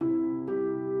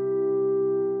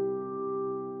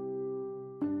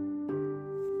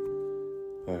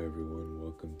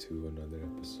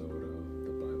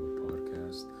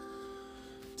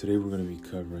Today we're going to be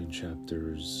covering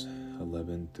chapters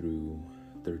 11 through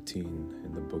 13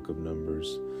 in the book of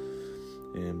Numbers.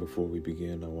 And before we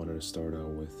begin, I wanted to start out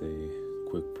with a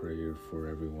quick prayer for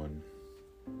everyone.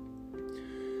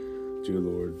 Dear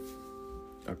Lord,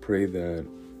 I pray that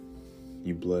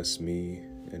you bless me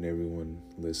and everyone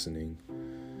listening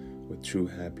with true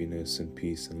happiness and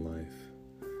peace in life.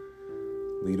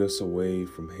 Lead us away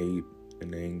from hate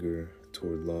and anger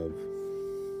toward love.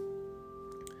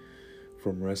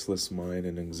 From restless mind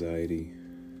and anxiety,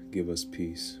 give us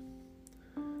peace.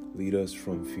 Lead us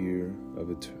from fear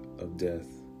of death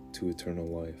to eternal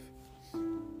life.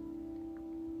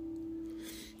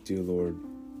 Dear Lord,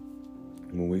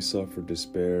 when we suffer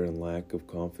despair and lack of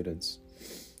confidence,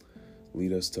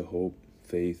 lead us to hope,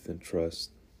 faith, and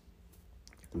trust.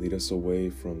 Lead us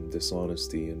away from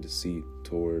dishonesty and deceit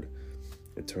toward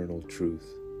eternal truth.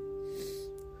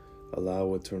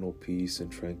 Allow eternal peace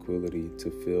and tranquility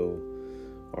to fill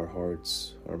our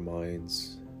hearts, our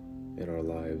minds, and our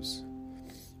lives,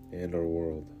 and our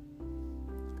world.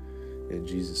 In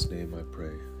Jesus' name I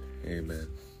pray. Amen.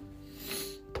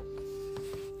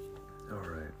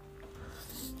 Alright.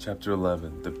 Chapter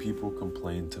 11. The people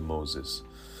complained to Moses.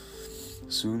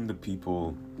 Soon the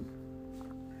people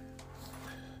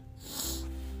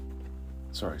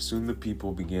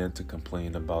began to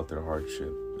complain about their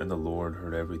hardship, and the Lord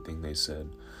heard everything they said.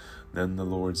 Then the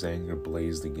Lord's anger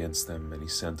blazed against them, and he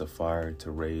sent a fire to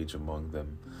rage among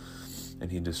them, and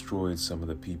he destroyed some of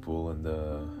the people in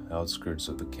the outskirts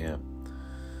of the camp.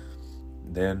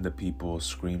 Then the people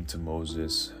screamed to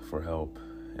Moses for help,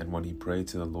 and when he prayed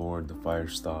to the Lord, the fire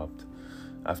stopped.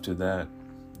 After that,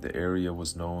 the area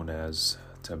was known as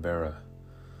Taberah,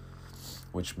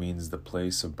 which means the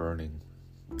place of burning,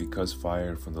 because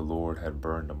fire from the Lord had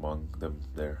burned among them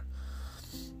there.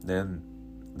 Then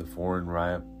the foreign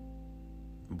rabble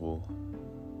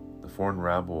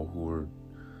who were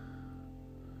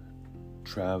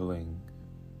traveling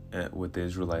with the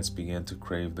Israelites began to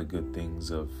crave the good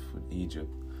things of Egypt.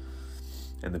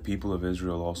 And the people of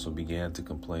Israel also began to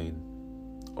complain.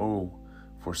 "Oh,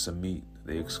 for some meat,"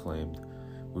 they exclaimed.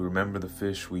 "We remember the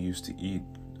fish we used to eat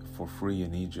for free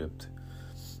in Egypt,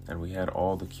 and we had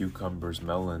all the cucumbers,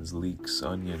 melons, leeks,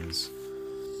 onions,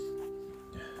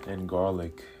 and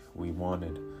garlic we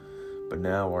wanted. But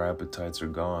now our appetites are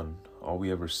gone. All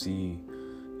we ever see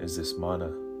is this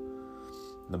manna."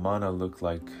 The manna looked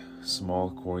like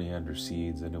small coriander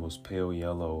seeds, and it was pale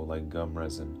yellow like gum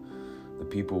resin. The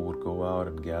people would go out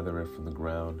and gather it from the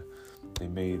ground. They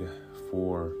made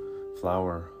flour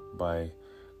by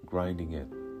grinding it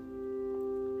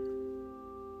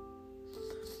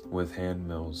with hand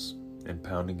mills and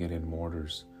pounding it in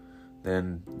mortars.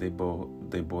 Then they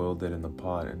boiled it in the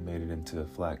pot and made it into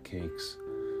flat cakes.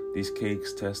 These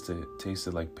cakes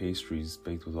tasted like pastries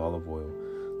baked with olive oil.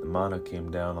 The manna came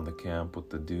down on the camp with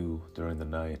the dew during the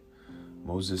night.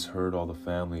 Moses heard all the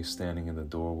families standing in the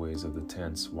doorways of the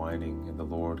tents whining, and the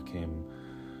Lord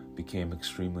became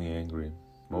extremely angry.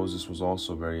 Moses was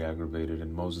also very aggravated,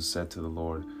 and Moses said to the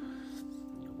Lord,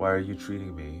 "Why are you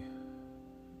treating me,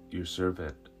 your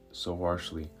servant, so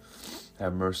harshly?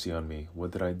 Have mercy on me.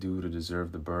 What did I do to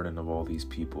deserve the burden of all these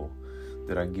people?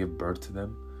 Did I give birth to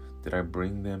them? Did I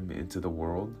bring them into the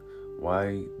world?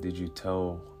 Why did you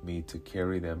tell me to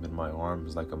carry them in my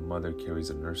arms like a mother carries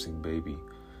a nursing baby?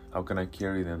 How can I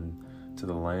carry them to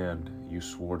the land you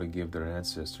swore to give their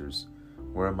ancestors?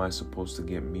 Where am I supposed to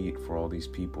get meat for all these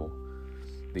people?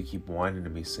 They keep whining to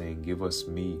me, saying, 'Give us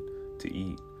meat to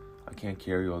eat.' I can't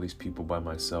carry all these people by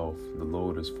myself. The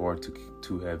load is far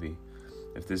too heavy.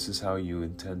 If this is how you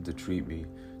intend to treat me,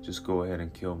 just go ahead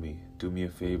and kill me. Do me a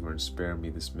favor and spare me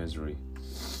this misery."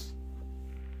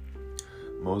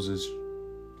 Moses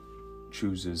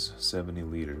chooses 70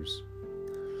 leaders.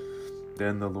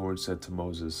 Then the Lord said to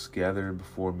Moses, "Gather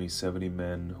before me 70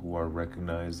 men who are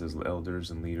recognized as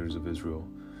elders and leaders of Israel.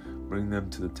 Bring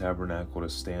them to the tabernacle to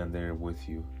stand there with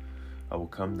you. I will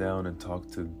come down and talk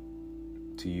to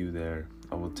you there.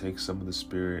 I will take some of the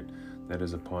Spirit that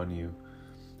is upon you,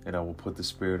 and I will put the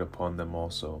Spirit upon them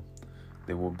also.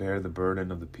 They will bear the burden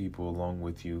of the people along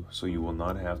with you, so you will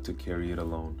not have to carry it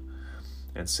alone.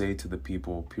 And say to the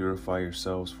people, 'Purify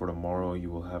yourselves, for tomorrow you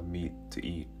will have meat to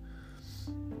eat.'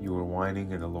 You were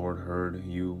whining, and the Lord heard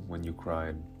you when you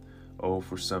cried, 'Oh,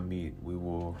 for some meat! We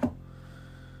were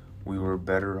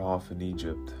better off in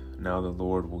Egypt.' Now the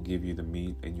Lord will give you the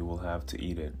meat, and you will have to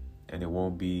eat it. And it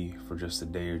won't be for just a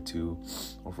day or two,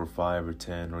 or for 5 or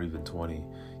 10 or even 20.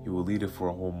 You will eat it for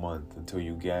a whole month, until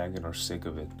you gag and are sick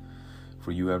of it.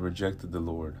 For you have rejected the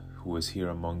Lord, who is here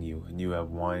among you, and you have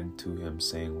whined to him,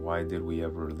 saying, 'Why did we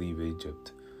ever leave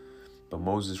Egypt?' But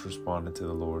Moses responded to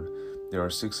the Lord, There are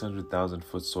 600,000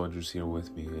 foot soldiers here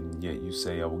with me, and yet you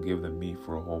say I will give them meat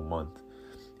for a whole month.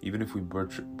 Even if we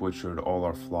butchered all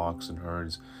our flocks and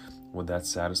herds, would that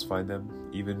satisfy them?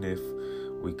 Even if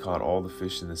we caught all the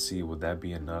fish in the sea, would that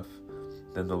be enough?"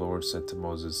 Then the Lord said to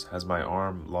Moses, "Has my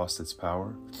arm lost its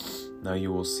power? Now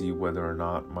you will see whether or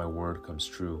not my word comes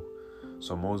true."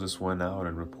 So Moses went out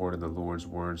and reported the Lord's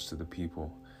words to the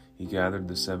people. He gathered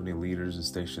the 70 leaders and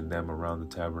stationed them around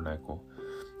the tabernacle.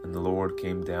 And the Lord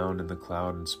came down in the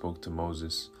cloud and spoke to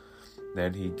Moses.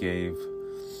 Then he gave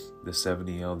the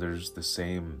 70 elders the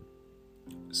same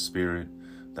spirit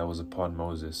that was upon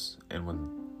Moses, and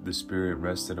when the spirit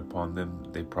rested upon them,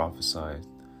 they prophesied.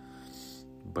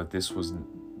 But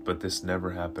this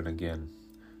never happened again.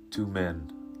 2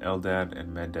 men, Eldad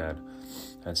and Medad,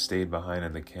 had stayed behind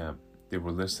in the camp. They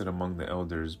were listed among the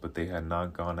elders, but they had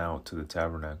not gone out to the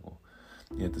tabernacle.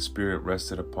 Yet the Spirit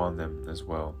rested upon them as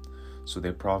well. So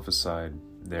they prophesied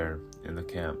there in the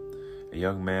camp. A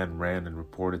young man ran and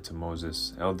reported to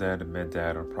Moses, "Eldad and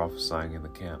Medad are prophesying in the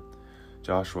camp."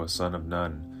 Joshua, son of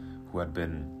Nun, who had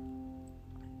been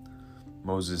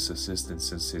Moses' assistant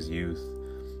since his youth,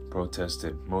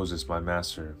 protested, "Moses, my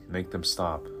master, make them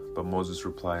stop." But Moses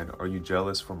replied, "Are you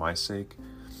jealous for my sake?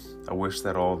 I wish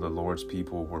that all the Lord's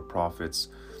people were prophets,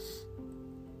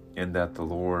 and that the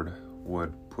Lord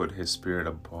would put his spirit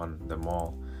upon them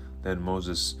all." Then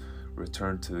Moses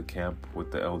returned to the camp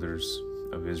with the elders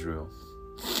of Israel.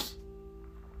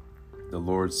 The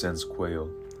Lord sends quail.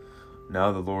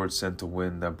 Now the Lord sent a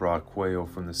wind that brought quail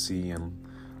from the sea and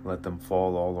let them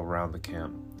fall all around the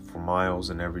camp. For miles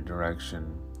in every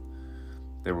direction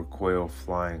there were quail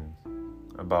flying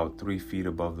about 3 feet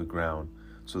above the ground.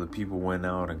 So the people went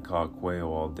out and caught quail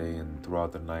all day and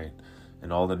throughout the night,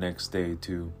 and all the next day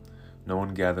too. No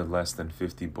one gathered less than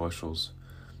 50 bushels.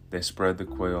 They spread the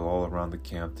quail all around the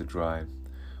camp to dry.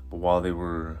 But while they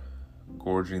were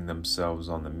gorging themselves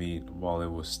on the meat, while it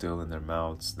was still in their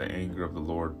mouths, the anger of the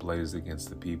Lord blazed against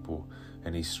the people,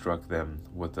 and he struck them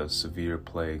with a severe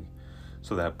plague.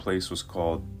 So that place was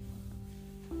called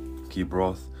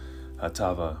Kibroth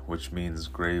Hatava, which means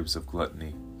graves of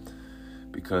gluttony,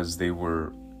 because they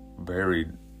were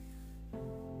buried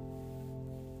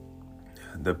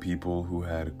the people who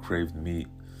had craved meat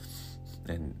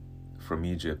and from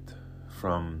Egypt.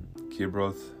 From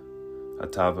Kibroth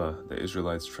Hatava, the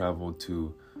Israelites traveled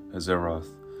to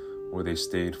Hazeroth, where they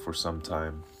stayed for some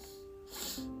time.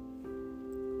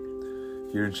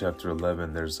 Here in chapter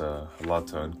 11, there's a lot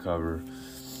to uncover.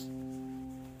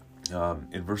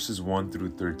 In verses 1 through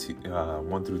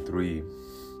 3,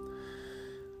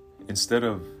 instead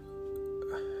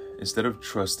of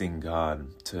trusting God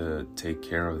to take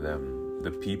care of them,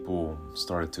 the people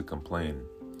started to complain.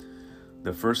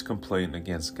 The first complaint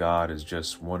against God is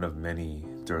just one of many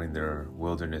during their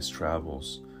wilderness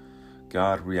travels.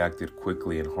 God reacted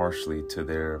quickly and harshly to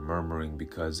their murmuring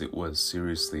because it was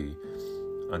seriously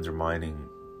undermining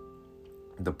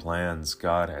the plans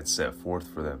God had set forth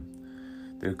for them.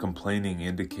 Their complaining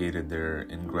indicated their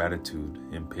ingratitude,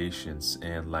 impatience,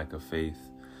 and lack of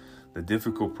faith. The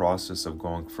difficult process of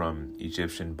going from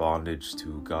Egyptian bondage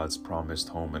to God's promised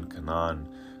home in Canaan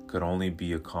could only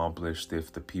be accomplished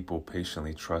if the people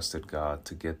patiently trusted God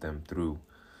to get them through.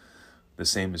 The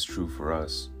same is true for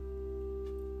us.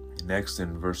 Next,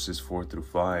 in verses 4 through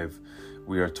 5,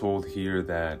 we are told here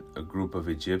that a group of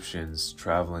Egyptians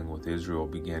traveling with Israel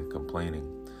began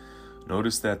complaining.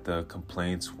 Notice that the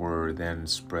complaints were then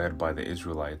spread by the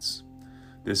Israelites.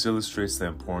 This illustrates the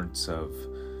importance of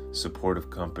supportive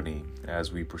company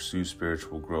as we pursue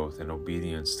spiritual growth and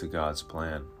obedience to God's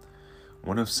plan.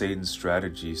 One of Satan's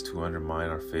strategies to undermine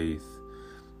our faith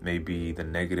may be the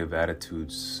negative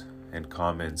attitudes and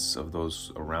comments of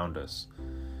those around us.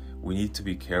 We need to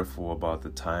be careful about the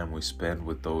time we spend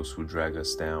with those who drag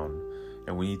us down,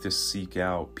 and we need to seek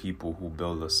out people who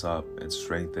build us up and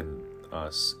strengthen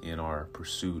us in our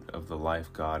pursuit of the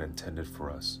life God intended for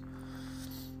us.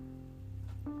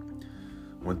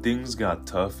 When things got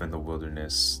tough in the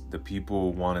wilderness, the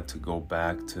people wanted to go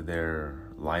back to their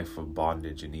life of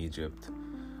bondage in Egypt.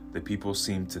 The people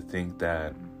seemed to think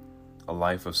that a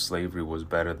life of slavery was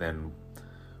better than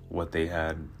what they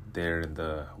had there in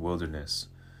the wilderness.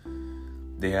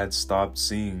 They had stopped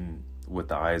seeing with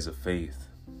the eyes of faith.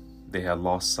 They had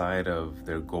lost sight of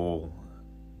their goal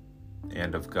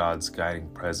and of God's guiding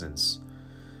presence.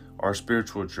 Our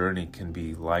spiritual journey can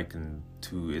be likened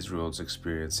to Israel's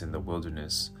experience in the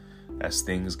wilderness. As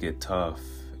things get tough,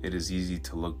 it is easy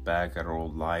to look back at our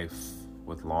old life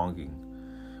with longing.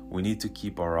 We need to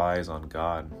keep our eyes on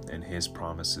God and His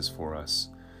promises for us.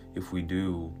 If we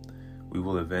do, we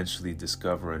will eventually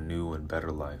discover a new and better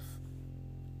life.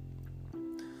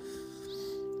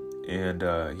 And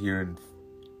here in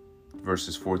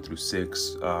verses 4 through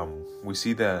 6, we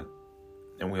see that,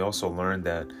 and we also learn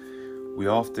that we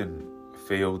often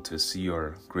fail to see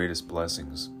our greatest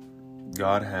blessings.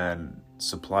 God had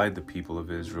supplied the people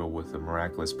of Israel with a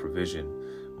miraculous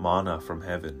provision, manna from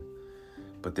heaven.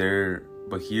 But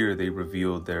here they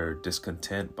revealed their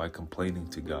discontent by complaining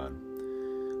to God.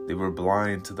 They were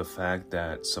blind to the fact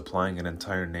that supplying an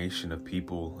entire nation of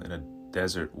people in a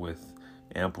desert with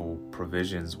ample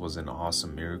provisions was an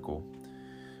awesome miracle.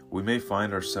 We may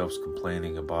find ourselves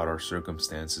complaining about our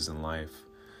circumstances in life.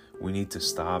 We need to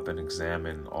stop and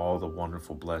examine all the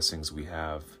wonderful blessings we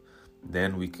have.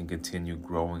 Then we can continue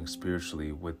growing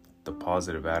spiritually with the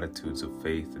positive attitudes of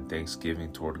faith and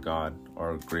thanksgiving toward God,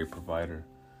 our great provider.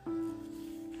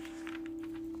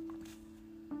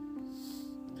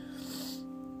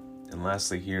 And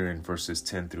lastly, here in verses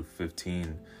 10 through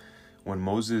 15, when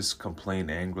Moses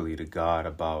complained angrily to God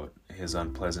about his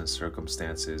unpleasant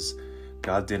circumstances,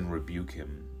 God didn't rebuke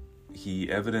him.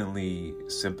 He evidently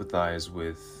sympathized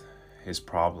with his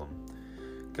problem.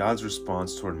 God's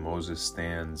response toward Moses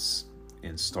stands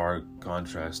in stark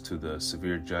contrast to the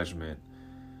severe judgment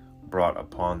brought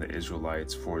upon the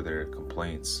Israelites for their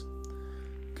complaints.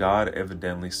 God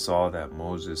evidently saw that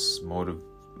Moses'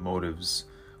 motives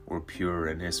were pure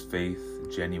and his faith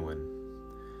genuine.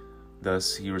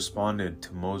 Thus, he responded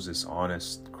to Moses'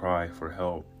 honest cry for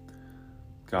help.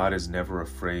 God is never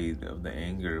afraid of the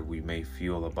anger we may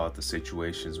feel about the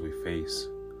situations we face.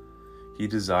 He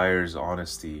desires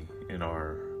honesty in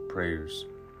our prayers.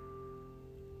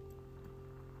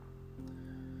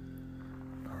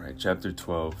 Alright, chapter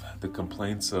 12, the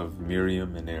complaints of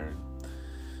Miriam and Aaron.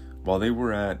 While they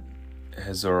were at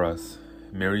Hazeroth,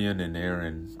 Miriam and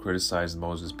Aaron criticized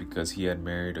Moses because he had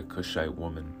married a Cushite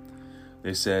woman.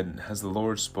 They said, "Has the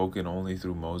Lord spoken only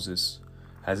through Moses?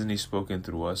 Hasn't he spoken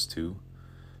through us too?"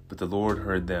 But the Lord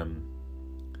heard them.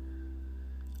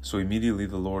 So immediately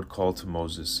the Lord called to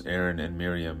Moses, Aaron, and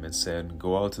Miriam and said,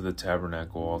 "Go out to the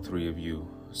tabernacle, all three of you."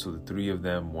 So the three of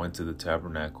them went to the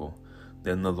tabernacle.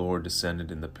 Then the Lord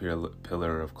descended in the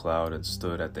pillar of cloud and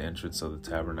stood at the entrance of the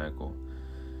tabernacle.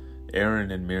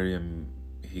 Aaron and Miriam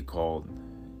he called,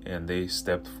 and they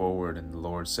stepped forward, and the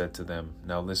Lord said to them,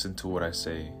 "Now listen to what I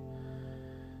say.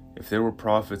 If there were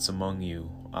prophets among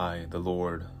you, I, the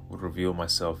Lord, would reveal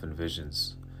myself in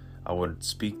visions. I would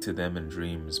speak to them in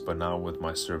dreams, but not with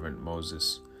my servant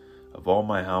Moses. Of all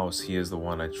my house, he is the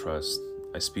one I trust.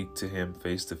 I speak to him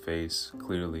face to face,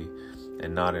 clearly,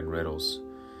 and not in riddles.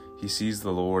 He sees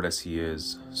the Lord as he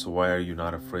is, so why are you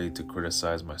not afraid to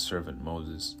criticize my servant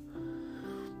Moses?"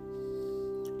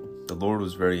 The Lord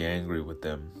was very angry with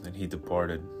them, and he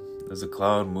departed. As the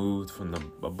cloud moved from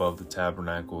above the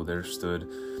tabernacle, there stood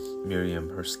Miriam,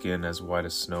 her skin as white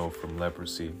as snow from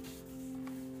leprosy.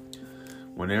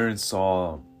 When Aaron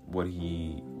saw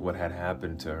what had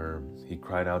happened to her, he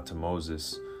cried out to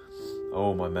Moses,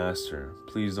 "Oh, my master,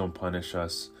 please don't punish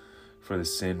us for the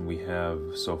sin we have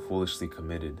so foolishly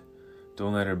committed.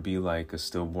 Don't let her be like a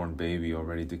stillborn baby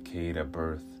already decayed at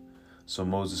birth." So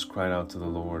Moses cried out to the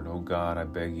Lord, "Oh God, I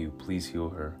beg you, please heal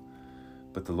her."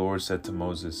 But the Lord said to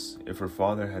Moses, "If her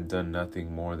father had done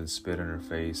nothing more than spit in her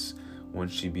face,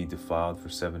 wouldn't she be defiled for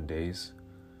 7 days?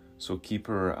 So keep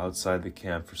her outside the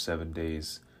camp for 7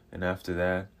 days, and after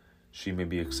that she may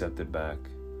be accepted back."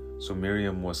 So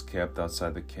Miriam was kept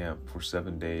outside the camp for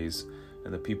 7 days,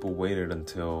 and the people waited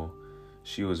until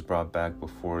she was brought back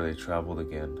before they traveled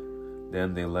again.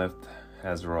 Then they left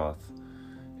Hazeroth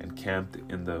and camped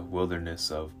in the wilderness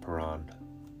of Paran.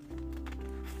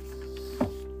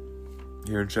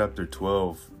 Here in chapter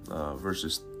 12,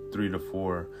 verses 3 to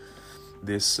 4,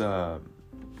 this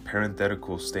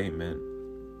parenthetical statement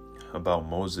about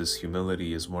Moses'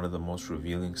 humility is one of the most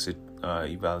revealing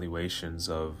evaluations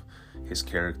of his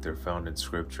character found in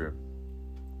Scripture.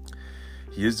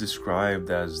 He is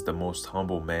described as the most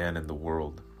humble man in the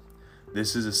world.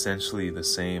 This is essentially the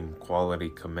same quality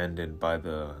commended by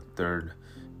the third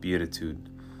beatitude.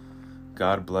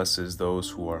 God blesses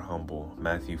those who are humble,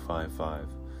 Matthew 5:5.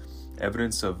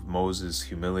 Evidence of Moses'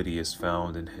 humility is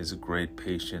found in his great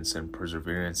patience and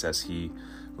perseverance as he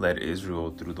led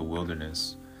Israel through the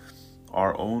wilderness.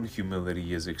 Our own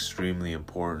humility is extremely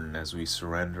important as we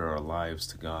surrender our lives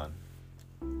to God.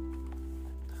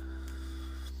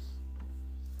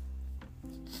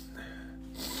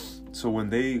 So when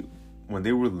they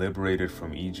were liberated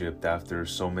from Egypt after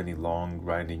so many long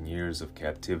grinding years of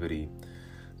captivity,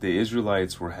 the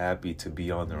Israelites were happy to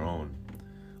be on their own.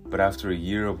 But after a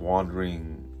year of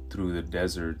wandering through the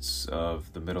deserts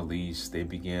of the Middle East, they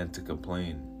began to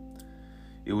complain.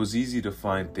 It was easy to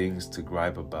find things to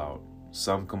gripe about.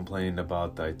 Some complained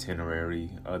about the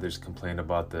itinerary, others complained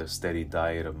about the steady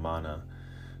diet of manna.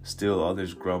 Still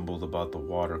others grumbled about the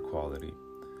water quality.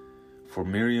 For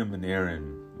Miriam and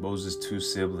Aaron, Moses' two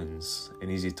siblings, an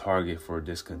easy target for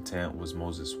discontent was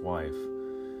Moses' wife.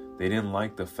 They didn't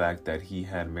like the fact that he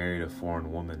had married a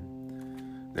foreign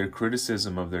woman. Their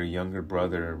criticism of their younger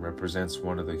brother represents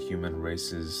one of the human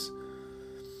race's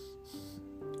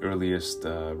earliest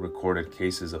recorded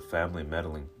cases of family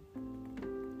meddling.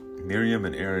 Miriam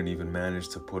and Aaron even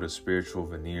managed to put a spiritual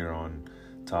veneer on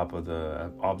top of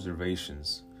the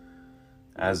observations.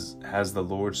 Has the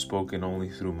Lord spoken only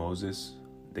through Moses?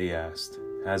 They asked.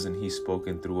 Hasn't he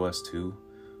spoken through us too?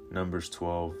 Numbers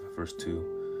 12, verse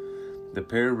 2. The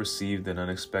pair received an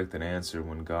unexpected answer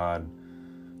when God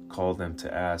called them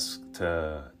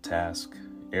to task.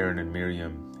 Aaron and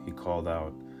Miriam, he called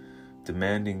out,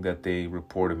 demanding that they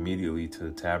report immediately to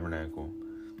the tabernacle.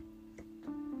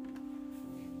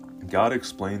 God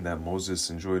explained that Moses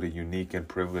enjoyed a unique and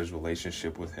privileged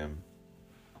relationship with him.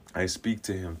 I speak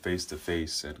to him face to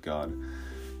face, said God.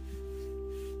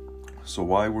 So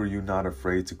why were you not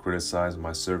afraid to criticize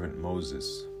my servant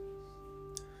Moses?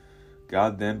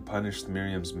 God then punished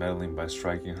Miriam's meddling by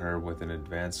striking her with an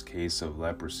advanced case of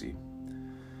leprosy.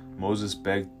 Moses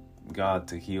begged God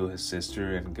to heal his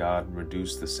sister, and God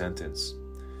reduced the sentence.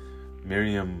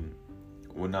 Miriam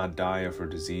would not die of her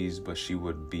disease, but she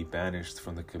would be banished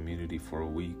from the community for a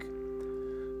week.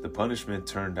 The punishment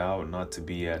turned out not to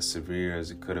be as severe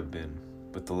as it could have been,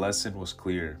 but the lesson was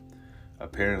clear.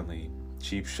 Apparently,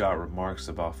 cheap shot remarks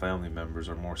about family members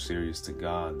are more serious to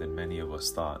God than many of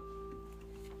us thought.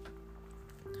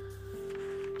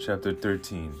 Chapter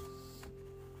 13.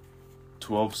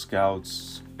 12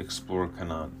 scouts explore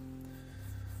Canaan.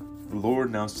 The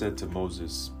Lord now said to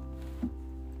Moses,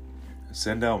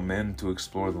 send out men to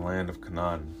explore the land of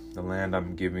Canaan, the land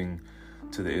I'm giving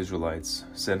to the Israelites.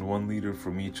 Send one leader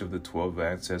from each of the 12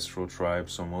 ancestral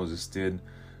tribes. So Moses did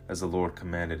as the Lord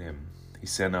commanded him. He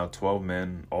sent out 12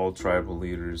 men, all tribal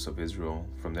leaders of Israel,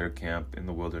 from their camp in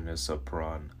the wilderness of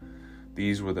Paran.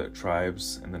 These were the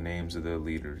tribes and the names of the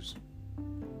leaders: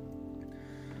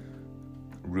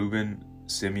 Reuben,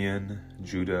 Simeon,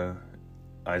 Judah,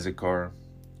 Issachar,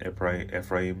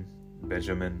 Ephraim,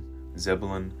 Benjamin,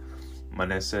 Zebulun,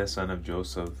 Manasseh son of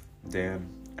Joseph, Dan,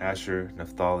 Asher,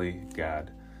 Naphtali,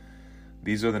 Gad.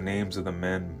 These are the names of the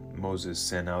men Moses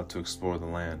sent out to explore the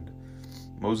land.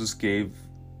 Moses gave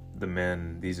the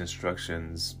men these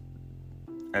instructions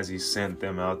as he sent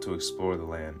them out to explore the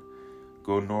land.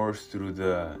 Go north through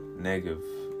the Negev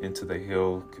into the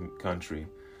hill country.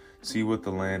 See what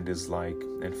the land is like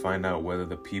and find out whether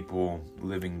the people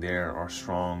living there are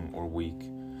strong or weak,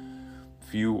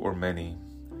 few or many.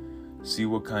 See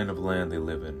what kind of land they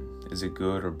live in. Is it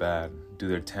good or bad? Do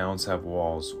their towns have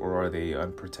walls, or are they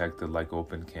unprotected like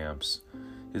open camps?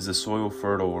 Is the soil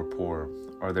fertile or poor?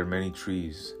 Are there many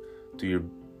trees? Do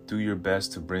your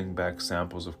best to bring back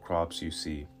samples of crops you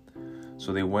see.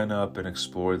 So they went up and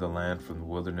explored the land from the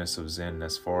wilderness of Zin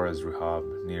as far as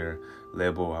Rehob, near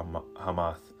Lebo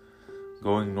Hamath.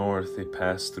 Going north, they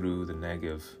passed through the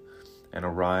Negev and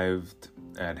arrived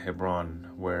at Hebron,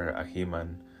 where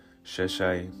Ahiman,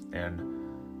 Sheshai,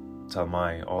 and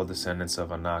Talmai, all descendants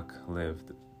of Anak,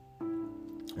 lived.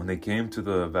 When they came to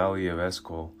the valley of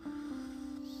Eshcol,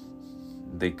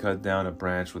 they cut down a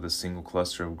branch with a single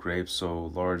cluster of grapes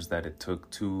so large that it took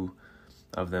 2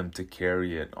 of them to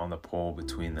carry it on the pole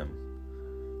between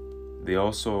them. They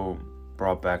also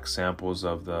brought back samples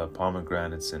of the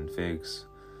pomegranates and figs.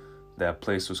 That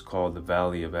place was called the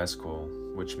Valley of Eshcol,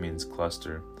 which means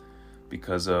cluster,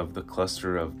 because of the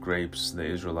cluster of grapes the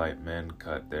Israelite men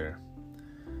cut there.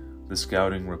 The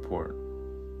scouting report.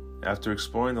 After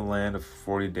exploring the land for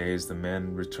 40 days, the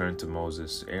men returned to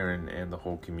Moses, Aaron, and the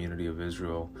whole community of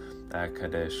Israel at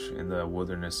Kadesh in the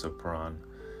wilderness of Paran.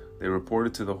 They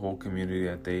reported to the whole community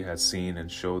that they had seen and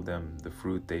showed them the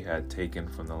fruit they had taken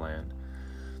from the land.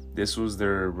 This was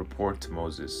their report to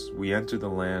Moses. We entered the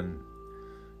land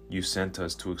you sent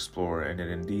us to explore, and it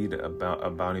indeed a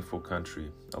bountiful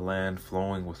country, a land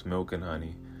flowing with milk and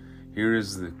honey. Here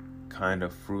is the kind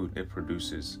of fruit it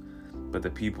produces. But the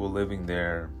people living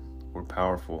there were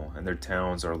powerful, and their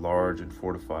towns are large and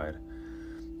fortified.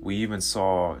 We even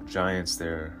saw giants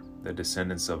there, the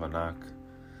descendants of Anak.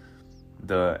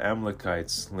 The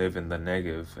Amalekites live in the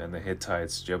Negev, and the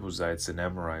Hittites, Jebusites, and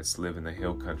Amorites live in the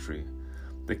hill country.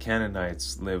 The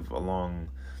Canaanites live along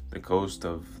the coast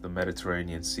of the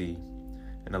Mediterranean Sea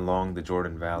and along the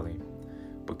Jordan Valley.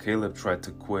 But Caleb tried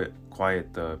to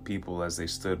quiet the people as they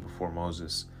stood before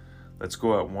Moses. Let's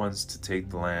go at once to take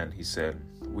the land, he said.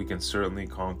 We can certainly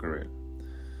conquer it.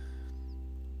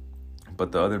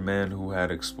 But the other men who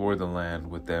had explored the land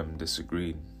with them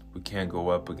disagreed. "We can't go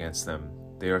up against them.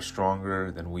 They are stronger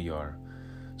than we are."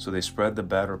 So they spread the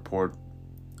bad report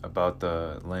about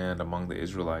the land among the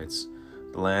Israelites.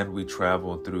 "The land we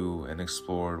traveled through and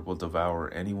explored will devour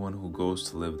anyone who goes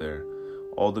to live there.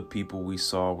 All the people we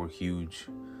saw were huge.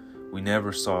 We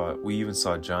even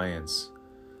saw giants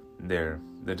there,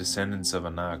 the descendants of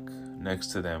Anak.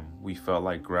 Next to them, we felt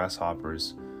like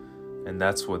grasshoppers." And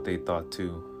that's what they thought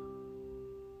too.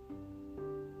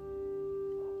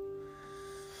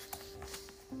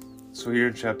 So here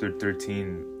in chapter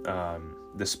 13,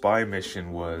 the spy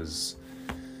mission was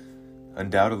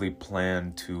undoubtedly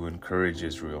planned to encourage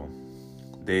Israel.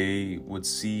 They would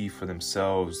see for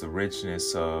themselves the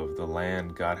richness of the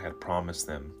land God had promised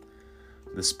them.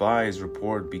 The spies'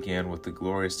 report began with the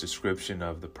glorious description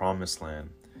of the promised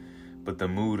land, but the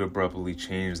mood abruptly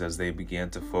changed as they began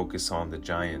to focus on the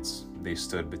giants they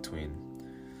stood between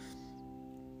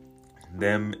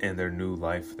them and their new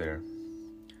life there.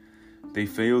 They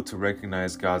failed to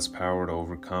recognize God's power to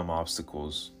overcome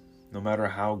obstacles, no matter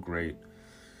how great.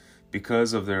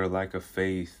 Because of their lack of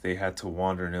faith, they had to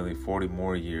wander nearly 40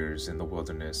 more years in the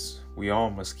wilderness. We all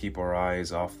must keep our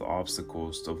eyes off the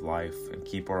obstacles of life and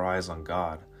keep our eyes on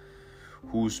God,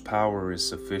 whose power is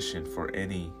sufficient for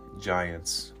any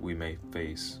giants we may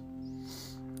face.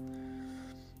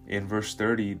 In verse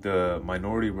 30, the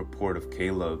minority report of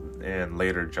Caleb and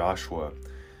later Joshua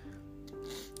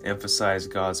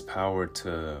emphasized God's power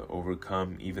to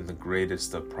overcome even the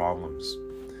greatest of problems.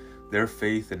 Their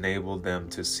faith enabled them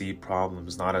to see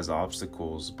problems not as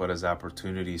obstacles, but as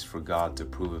opportunities for God to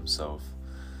prove himself.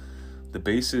 The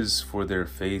basis for their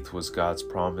faith was God's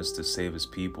promise to save his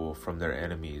people from their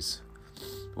enemies.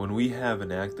 When we have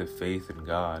an active faith in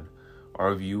God,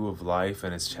 our view of life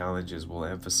and its challenges will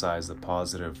emphasize the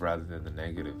positive rather than the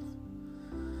negative.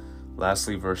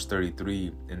 Lastly, verse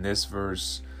 33. In this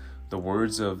verse, the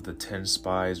words of the 10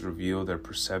 spies reveal their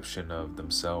perception of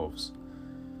themselves.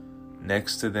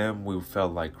 Next to them, we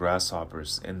felt like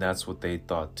grasshoppers, and that's what they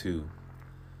thought too.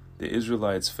 The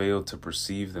Israelites failed to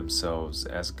perceive themselves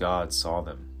as God saw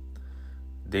them.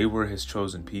 They were his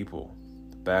chosen people,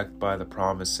 backed by the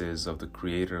promises of the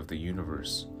Creator of the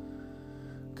universe.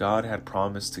 God had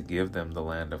promised to give them the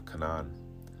land of Canaan.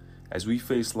 As we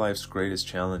face life's greatest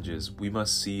challenges, we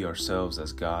must see ourselves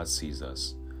as God sees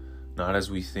us, not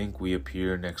as we think we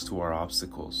appear next to our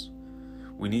obstacles.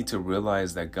 We need to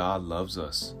realize that God loves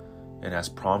us and has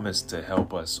promised to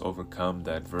help us overcome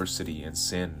the adversity and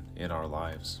sin in our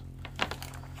lives.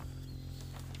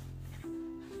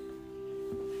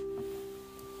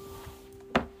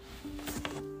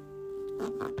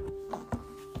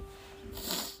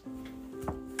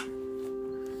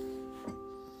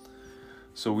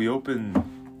 So we open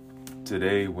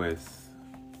today with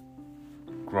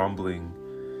grumbling,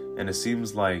 and it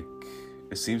seems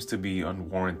to be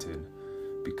unwarranted,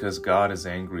 because God is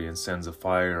angry and sends a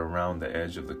fire around the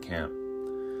edge of the camp.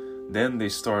 Then they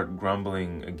start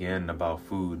grumbling again about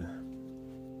food.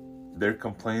 Their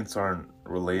complaints aren't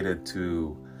related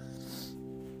to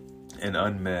an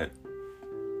unmet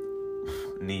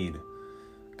need.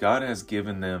 God has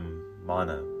given them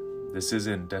manna. This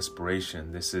isn't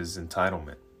desperation, this is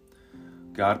entitlement.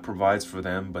 God provides for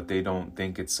them, but they don't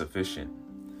think it's sufficient.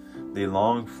 They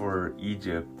long for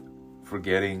Egypt,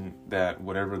 forgetting that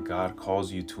whatever God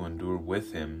calls you to endure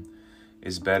with him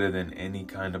is better than any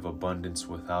kind of abundance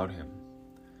without him.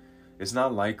 It's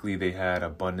not likely they had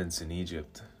abundance in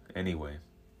Egypt anyway.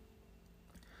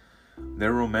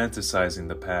 They're romanticizing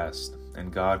the past,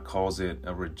 and God calls it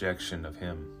a rejection of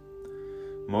him.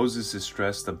 Moses is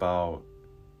stressed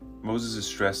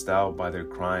out by their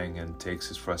crying and takes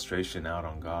his frustration out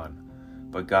on God.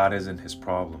 But God isn't his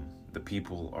problem. The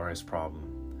people are his problem.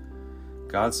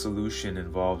 God's solution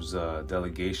involves a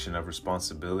delegation of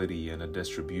responsibility and a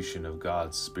distribution of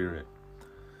God's Spirit.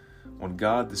 When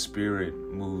God the Spirit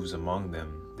moves among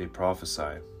them, they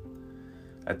prophesy.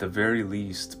 At the very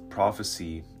least,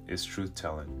 prophecy is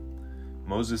truth-telling.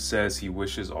 Moses says he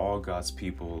wishes all God's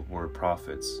people were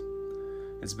prophets.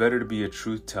 It's better to be a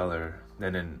truth-teller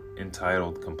than an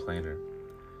entitled complainer.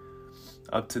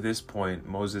 Up to this point,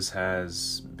 Moses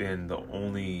has been the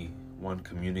only one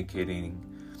communicating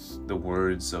the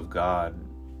words of God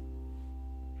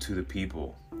to the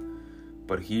people.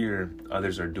 But here,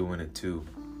 others are doing it too.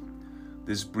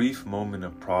 This brief moment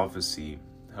of prophecy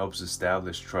helps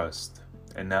establish trust.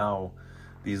 And now,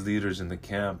 these leaders in the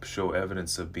camp show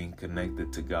evidence of being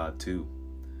connected to God too.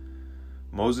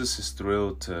 Moses is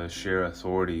thrilled to share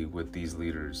authority with these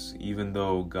leaders, even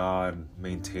though God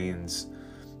maintains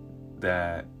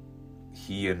that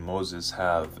he and Moses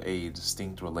have a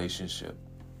distinct relationship.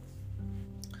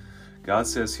 God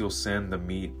says he'll send the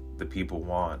meat the people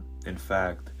want. In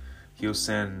fact, he'll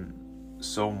send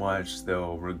so much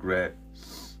they'll regret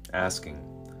asking.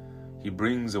 He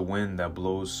brings a wind that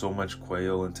blows so much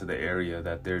quail into the area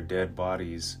that their dead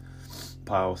bodies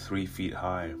pile 3 feet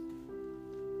high.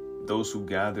 Those who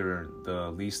gather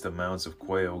the least amounts of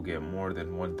quail get more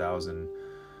than 1,000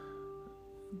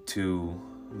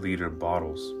 2-liter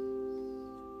bottles.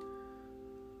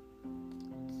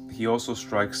 He also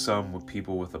strikes some with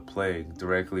people with a plague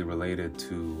directly related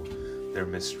to their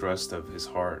mistrust of his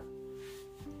heart.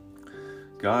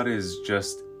 God is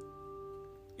just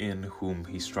in whom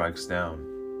he strikes down.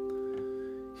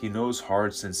 He knows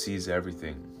hearts and sees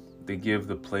everything. They give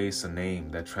the place a name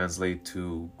that translates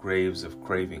to graves of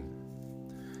craving.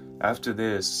 After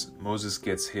this, Moses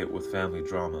gets hit with family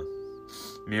drama.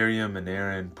 Miriam and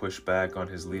Aaron push back on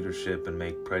his leadership and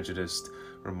make prejudiced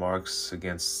remarks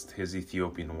against his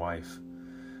Ethiopian wife.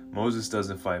 Moses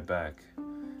doesn't fight back.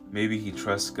 Maybe he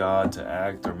trusts God to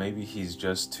act, or maybe he's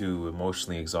just too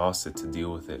emotionally exhausted to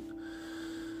deal with it.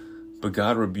 But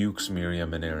God rebukes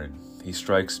Miriam and Aaron. He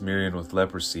strikes Miriam with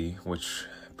leprosy, which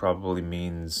probably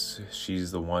means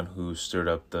she's the one who stirred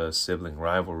up the sibling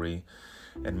rivalry,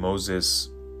 and Moses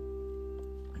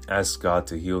asks God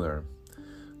to heal her.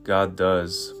 God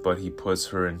does, but he puts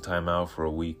her in timeout for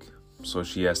a week, so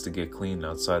she has to get clean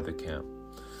outside the camp.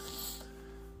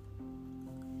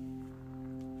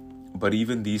 But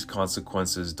even these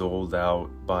consequences doled out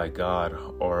by God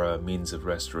are a means of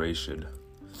restoration,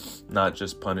 not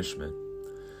just punishment.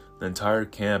 The entire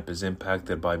camp is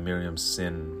impacted by Miriam's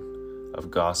sin of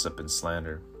gossip and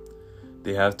slander.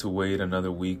 They have to wait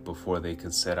another week before they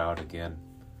can set out again.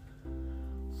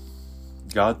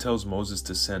 God tells Moses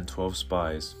to send 12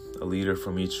 spies, a leader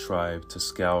from each tribe, to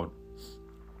scout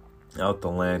out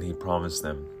the land he promised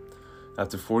them.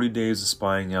 After 40 days of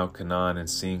spying out Canaan and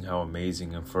seeing how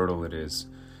amazing and fertile it is,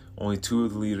 only 2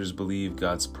 of the leaders believe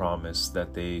God's promise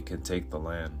that they can take the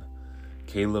land.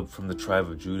 Caleb from the tribe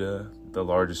of Judah, the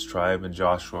largest tribe, and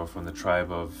Joshua from the tribe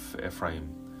of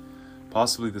Ephraim,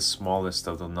 possibly the smallest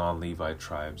of the non-Levite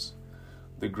tribes,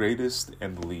 the greatest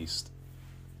and the least.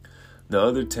 The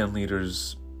other 10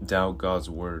 leaders doubt God's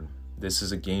word. This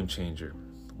is a game changer.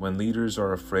 When leaders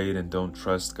are afraid and don't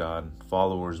trust God,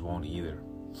 followers won't either.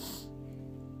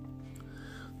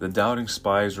 The doubting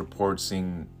spies report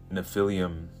seeing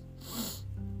Nephilim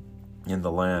in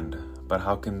the land, but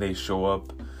how can they show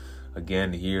up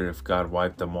again here if God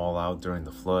wiped them all out during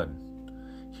the flood?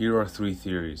 Here are 3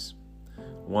 theories.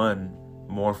 1,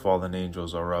 more fallen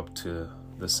angels are up to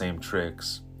the same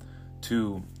tricks.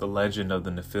 2, the legend of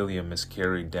the Nephilim is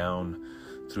carried down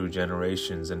through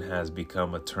generations and has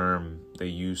become a term they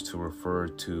use to refer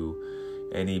to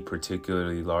any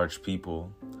particularly large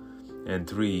people. And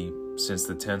 3, since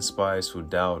the 10 spies who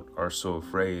doubt are so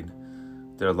afraid,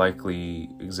 they're likely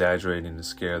exaggerating to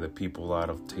scare the people out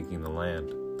of taking the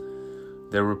land.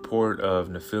 Their report of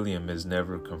Nephilim is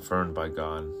never confirmed by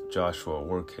God, Joshua,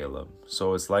 or Caleb,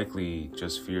 so it's likely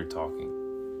just fear talking.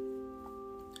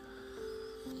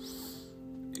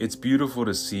 It's beautiful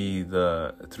to see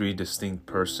the 3 distinct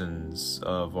persons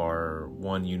of our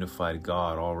one unified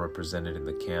God all represented in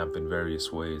the camp in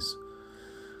various ways.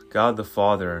 God the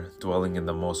Father dwelling in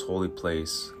the most holy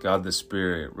place, God the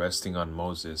Spirit resting on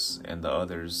Moses and the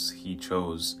others he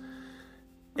chose,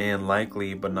 and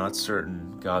likely but not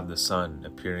certain, God the Son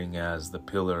appearing as the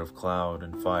pillar of cloud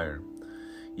and fire.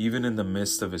 Even in the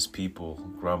midst of his people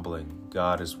grumbling,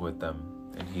 God is with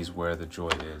them, and he's where the joy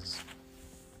is.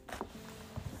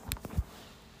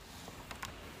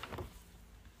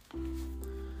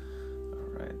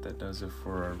 That does it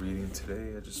for our reading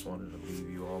today. I just wanted to leave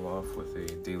you all off with a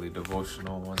daily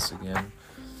devotional once again.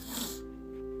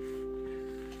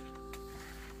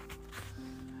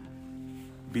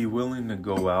 Be willing to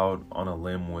go out on a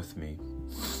limb with me.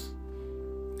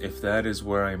 If that is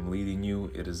where I am leading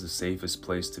you, it is the safest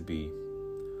place to be.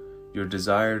 Your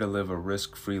desire to live a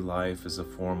risk-free life is a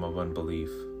form of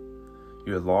unbelief.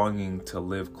 Your longing to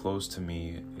live close to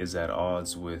me is at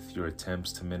odds with your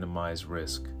attempts to minimize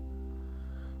risk.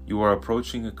 You are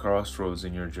approaching a crossroads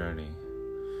in your journey.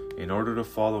 In order to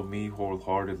follow me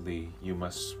wholeheartedly, you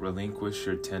must relinquish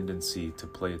your tendency to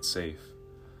play it safe.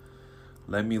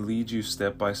 Let me lead you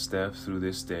step by step through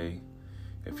this day.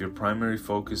 If your primary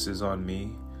focus is on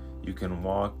me, you can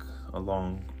walk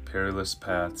along perilous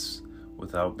paths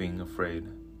without being afraid.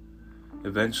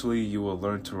 Eventually, you will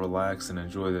learn to relax and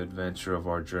enjoy the adventure of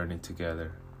our journey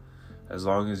together. As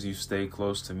long as you stay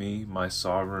close to me, my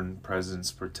sovereign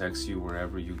presence protects you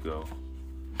wherever you go.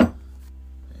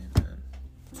 Amen.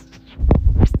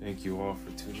 Thank you all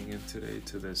for tuning in today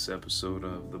to this episode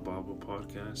of the Bible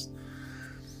Podcast.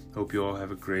 Hope you all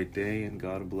have a great day, and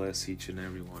God bless each and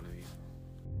every one of you.